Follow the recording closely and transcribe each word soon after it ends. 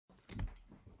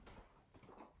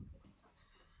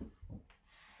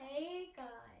Hey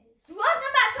guys,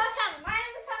 welcome back to our channel. My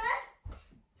name is Thomas.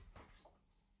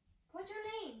 What's your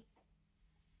name?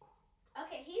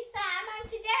 Okay, he's Sam, and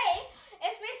today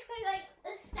it's basically like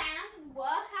a Sam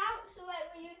workout. So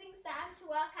like we're using Sam to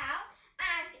work out,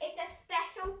 and it's a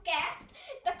special guest,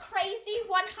 the crazy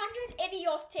 100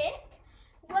 idiotic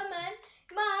woman,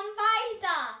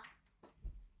 MumVader.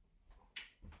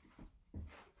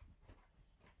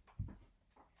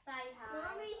 Say hi.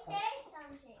 Mommy, say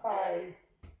something. Hi.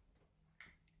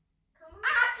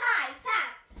 Okay,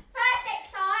 Sam. First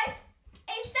exercise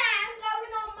is Sam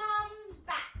going on Mum's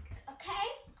back. Okay,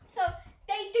 so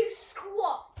they do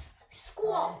squats.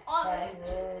 Squat on.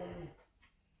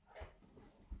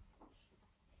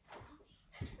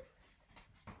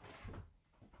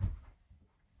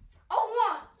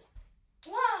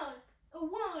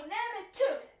 One, and a 2,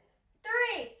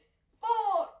 3,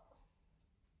 4,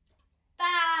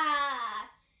 5,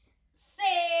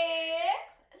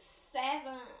 6,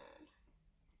 7,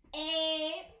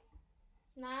 8,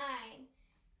 9,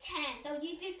 10. So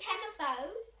you do 10 of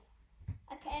those,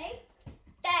 okay?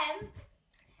 Then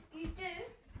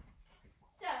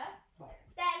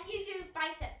you do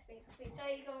biceps basically. So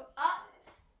you go up,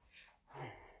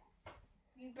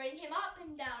 you bring him up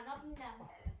and down, up and down.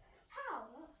 How?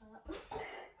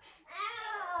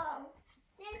 Ow!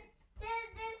 This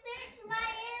is my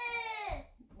ear.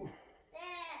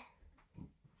 There.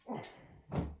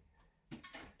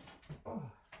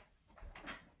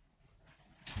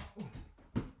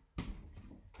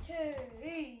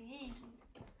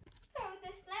 So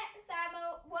this next Sam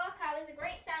workout is a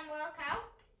great Sam workout.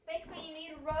 It's basically you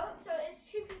need a rope, so it's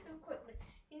 2 pieces of equipment.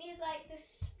 You need like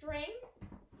this string.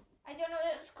 I don't know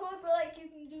what it's called, but like you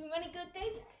can do many good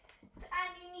things. So,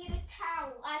 and you need a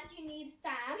towel, and you need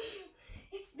Sam.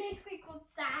 It's basically called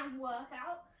Sam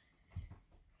workout.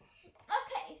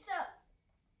 Okay, so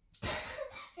so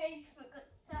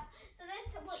this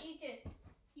is what you do.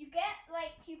 You get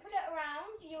like you put it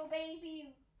around your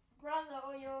baby brother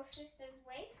or your sister's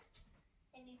waist,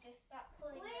 and you just start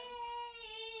pulling them.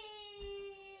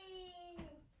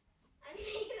 And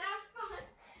you can have fun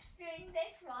doing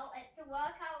this while it's a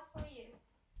workout for you.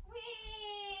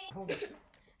 Whee!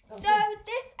 So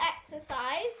this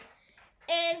exercise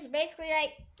is basically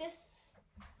like this.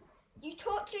 You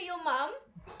torture your mum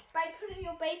by putting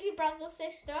your baby brother or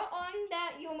sister on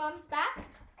your mum's back,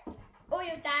 or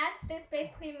your dad's. This is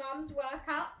basically mum's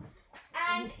workout.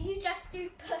 And you just do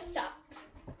push-ups.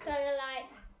 So you're like,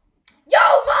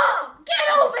 yo mom, get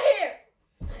over here!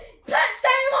 Put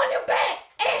Sam on your back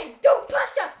and do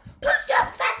push-ups!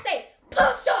 Push-ups, that's it!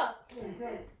 Push-ups!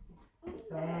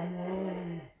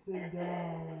 Simon, sit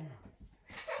down.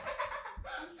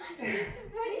 What is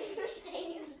he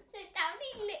saying? Sit down, he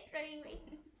literally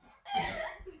means.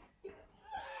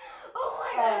 Oh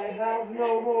my god. I have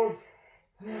no more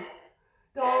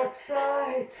dark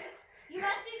side. You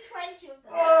must do 20 of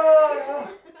them.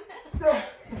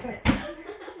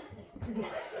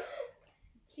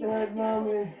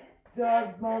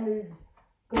 Dad, mommy's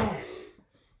gone.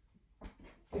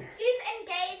 She's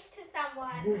engaged to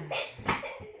someone.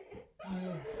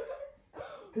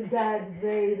 To Dad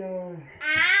Vader.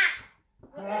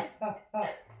 Okay, good.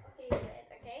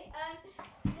 Okay.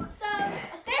 So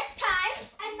this time,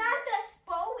 another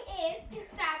sport is to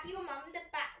stab your mum in the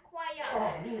back quiet.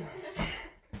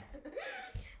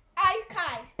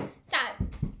 Okay, so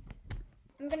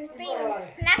I'm gonna see you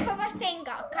snap of a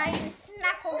finger. Okay, you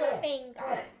snap of a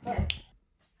finger.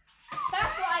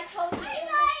 That's what I told you. It was a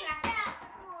snap.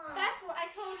 First of all, I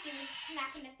told you it was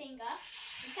snapping a finger.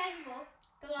 And second of all,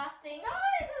 the last thing. Oh,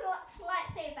 there's a lot slight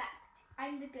say back.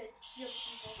 I'm the good. You're the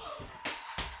evil.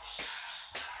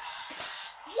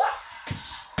 What?